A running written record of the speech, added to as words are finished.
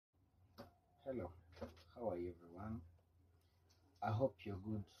Hello, how are you everyone? I hope you're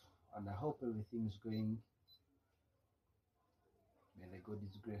good and I hope everything is going by the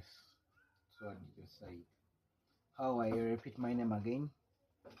God's grace toward your side. How are you? Repeat my name again.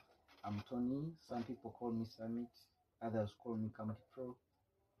 I'm Tony. Some people call me Summit, others call me County Pro,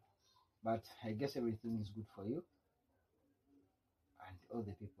 but I guess everything is good for you and all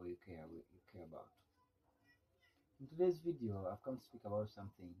the people you care about. In today's video, I've come to speak about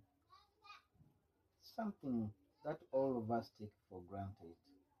something that all of us take for granted,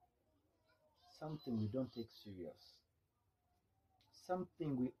 something we don't take serious,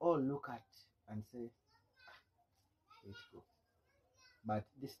 something we all look at and say, let it go. But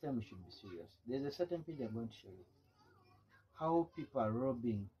this time we should be serious. There's a certain video I'm going to show you how people are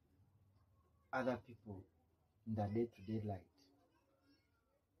robbing other people in their day-to-day life,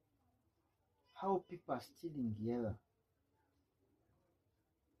 how people are stealing together,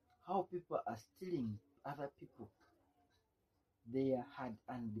 how people are stealing other people their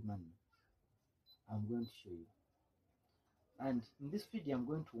hard-earned money. I'm going to show you. And in this video, I'm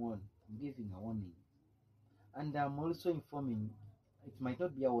going to warn, I'm giving a warning. And I'm also informing, it might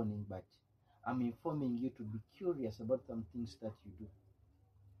not be a warning, but I'm informing you to be curious about some things that you do.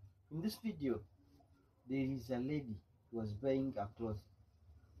 In this video, there is a lady who was buying a clothes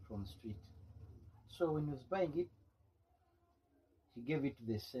from the street. So when he was buying it, he gave it to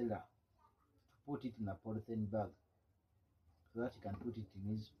the seller to put it in a polythene bag so that he can put it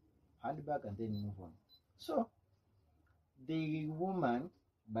in his handbag and then move on. So the woman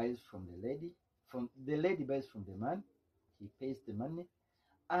buys from the lady buys from the man, he pays the money,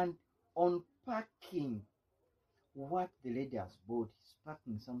 and on packing what the lady has bought, he's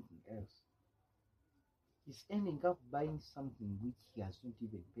packing something else. He's ending up buying something which he has not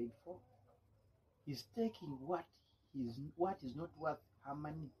even paid for. He's taking what is not worth her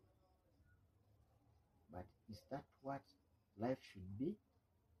money. But is that what life should be?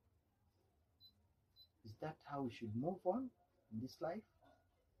 Is that how we should move on in this life?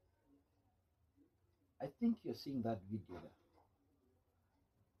 I think you're seeing that video there.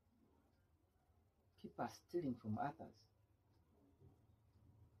 People are stealing from others.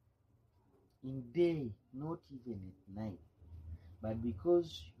 In day, not even at night. But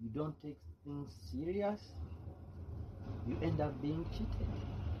because you don't take things serious, you end up being cheated.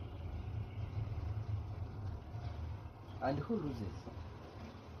 And who loses?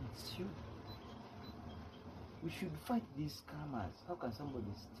 It's you. We should fight these scammers. How can somebody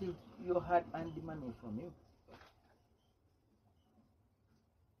steal your hard-earned money from you?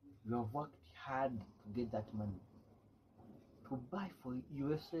 You have worked hard to get that money, to buy for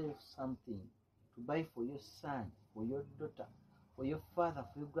yourself something, to buy for your son, for your daughter, for your father,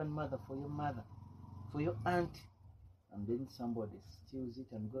 for your grandmother, for your mother, for your aunt, and then somebody steals it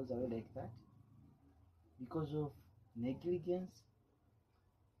and goes away like that because of negligence.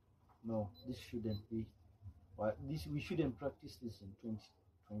 No, this shouldn't be. We shouldn't practice this in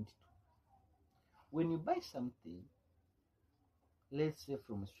 2022. When you buy something, let's say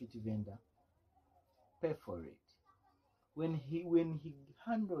from a street vendor, pay for it. When he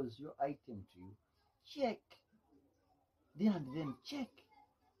handles your item to you, check there and then, check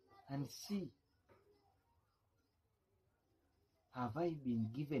and see, have I been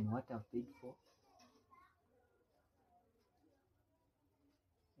given what I've paid for?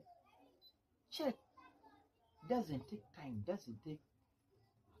 Check. Doesn't take time, doesn't take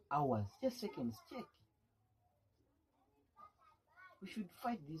hours, just seconds. Check. We should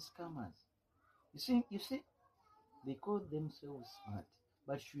fight these scammers. You see, they call themselves smart,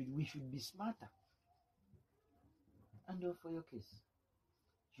 but we should be smarter. And for your case,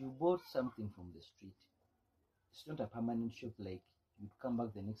 you bought something from the street. It's not a permanent shop like you'd come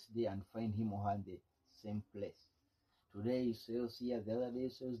back the next day and find him or her in the same place. Today he sells here, the other day he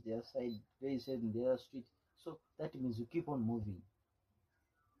sells the other side, today he sells in the other street. So that means you keep on moving.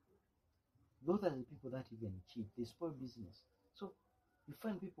 Those are the people that even cheat. They spoil business. So you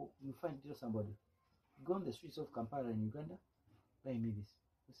find somebody, go on the streets of Kampala in Uganda, buy me this.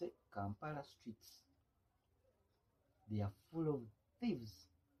 You say Kampala streets, they are full of thieves.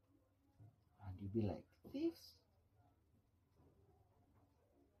 And you'll be like, thieves?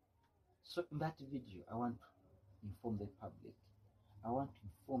 So in that video, I want to inform the public. I want to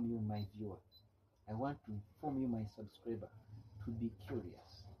inform you, my viewer. I want to inform you, my subscriber, to be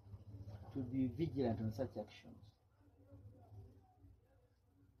curious, to be vigilant on such actions.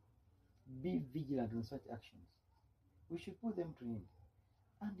 Be vigilant on such actions. We should put them to end.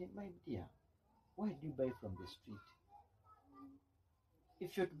 And my dear, why do you buy from the street?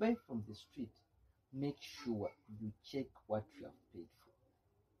 If you buy from the street, make sure you check what you have paid for.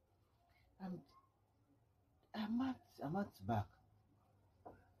 And a month back,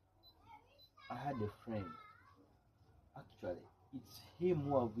 I had a friend. Actually, it's him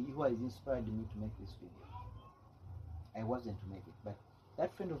who has inspired me to make this video. I wasn't to make it, but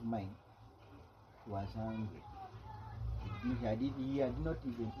that friend of mine was hungry. He had not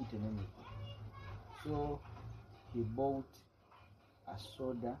even eaten anything. So he bought a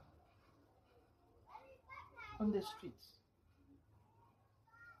soda on the streets.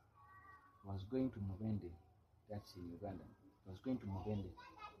 He was going to Mubende, that's in Uganda. He was going to Mubende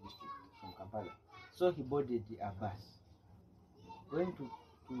district from Kampala. So he boarded a bus going to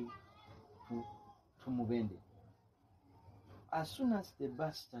Mubende. As soon as the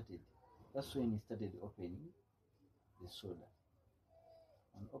bus started, that's when he started opening the soda.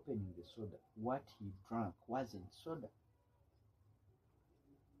 On opening the soda, what he drank wasn't soda.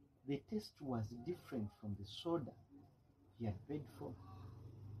 The taste was different from the soda he had paid for.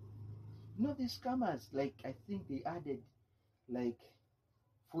 You know, these scammers, like, I think they added like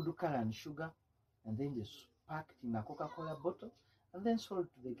food color and sugar, and then just packed in a Coca-Cola bottle and then sold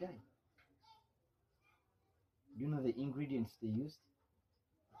to the guy. Do you know the ingredients they used?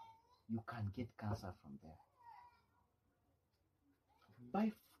 You can get cancer from there.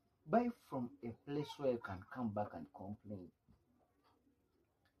 Buy from a place where you can come back and complain.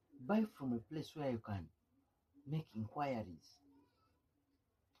 Buy from a place where you can make inquiries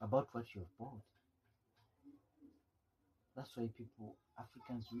about what you have bought. That's why people,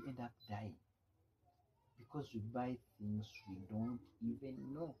 Africans, we end up dying, because we buy things we don't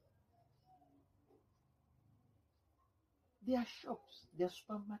even know. There are shops, there are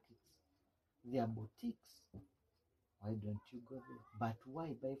supermarkets, there are boutiques. Why don't you go there? But why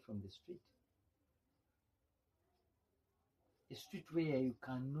buy from the street? A street where you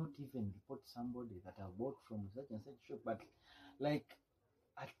cannot even report somebody that I bought from such and such shop. But like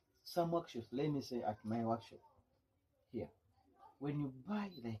at some workshops, let me say at my workshop here, when you buy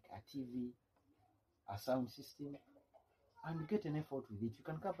like a TV, a sound system, and you get an effort with it, you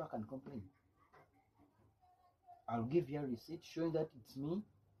can come back and complain. I'll give you a receipt showing that it's me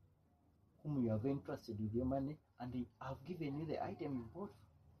whom you have entrusted with your money, and I've given you the item you bought.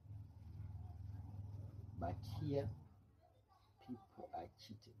 But here, people are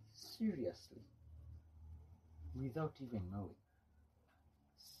cheated, seriously, without even knowing.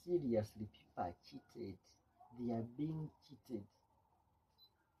 Seriously, people are cheated. They are being cheated.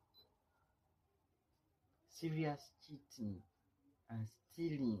 Serious cheating and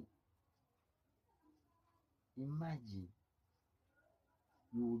stealing. Imagine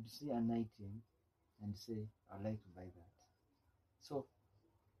you would see an item and say, I'd like to buy that. So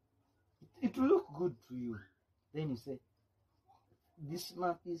it will look good to you. Then you say, this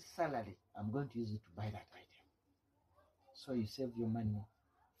month's salary, I'm going to use it to buy that item. So you save your money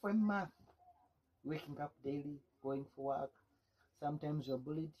for a month, waking up daily, going for work. Sometimes you're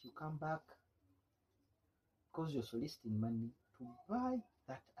bullied, you come back because you're soliciting money to buy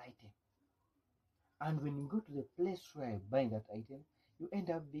that item. And when you go to the place where you buy that item, you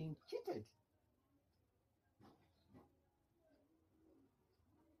end up being cheated.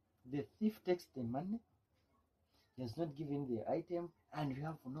 The thief takes the money, he has not given the item, and you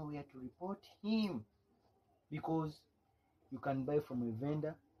have nowhere to report him, because you can buy from a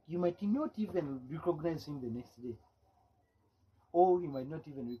vendor. You might not even recognize him the next day, or he might not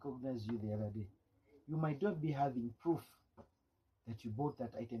even recognize you the other day. You might not be having proof that you bought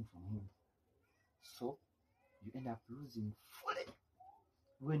that item from him. So you end up losing fully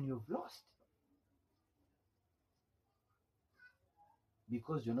when you've lost,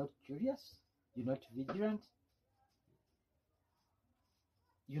 because you're not curious, you're not vigilant,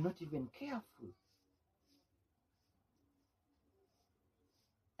 you're not even careful.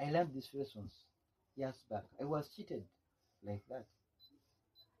 I learned these lessons years back. I was cheated like that,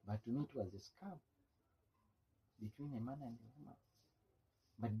 but to me it was a scam between a man and a woman.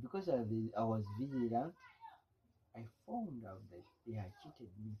 But because I was vigilant, I found out that they had cheated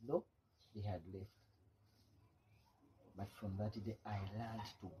me, though they had left. But from that day, I learned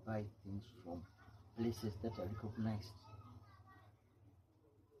to buy things from places that are recognized.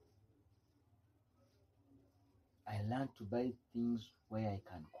 I learned to buy things where I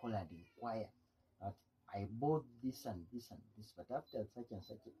can call and inquire that I bought this and this and this, but after such and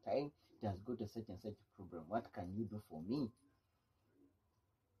such a time, it has got a such and such problem. What can you do for me?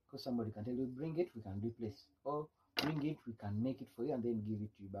 Because somebody can tell you, bring it, we can replace. Or bring it, we can make it for you and then give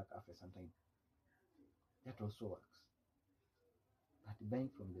it to you back after some time. That also works. But buying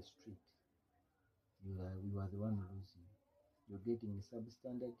from the street, you are the one losing. You're getting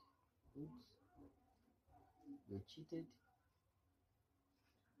substandard goods. You're cheated.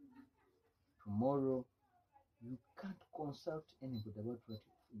 Tomorrow, You can't consult anybody about what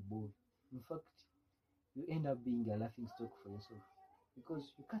you bought. In fact, you end up being a laughing stock for yourself,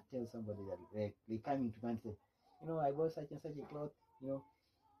 because you can't tell somebody that they come into and say, I bought such and such a cloth,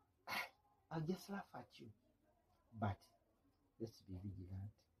 I'll just laugh at you. But let's be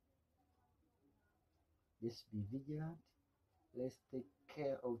vigilant. Let's be vigilant. Let's take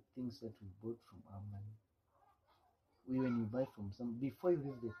care of things that we bought from our money. When you buy from some, before you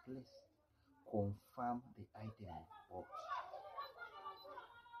leave the place, confirm the item you bought.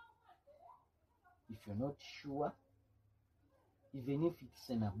 If you're not sure, even if it's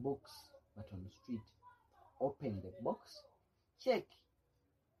in a box but on the street, open the box, check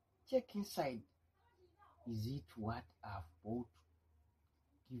inside. Is it what I've bought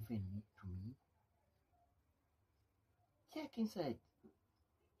given to me? Check inside.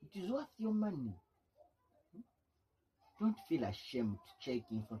 It is worth your money. Don't feel ashamed to check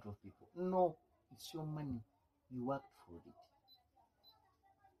in front of people. No, it's your money. You worked for it.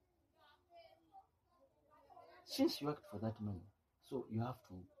 Since you worked for that money, so you have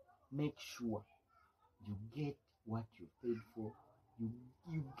to make sure you get what you paid for.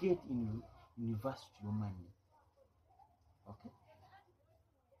 You get in invest your money. Okay?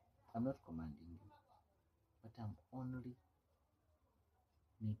 I'm not commanding you, but I'm only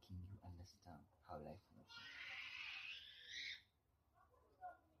making you understand how life moves.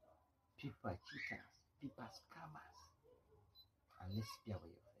 People are cheaters, people are scammers, and let's be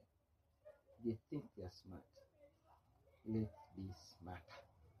aware of them. They think they're smart. Let's be smarter.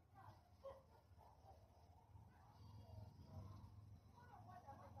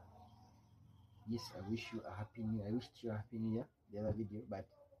 Yes, I wish you a happy new year. I wished you a happy new year, the other video, but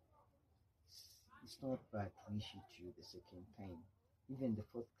it's not bad to wish it to you the second time, even the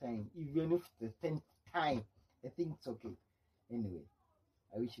fourth time, even if the 10th time. I think it's okay. Anyway,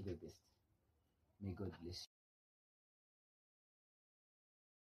 I wish you the best. May God bless you.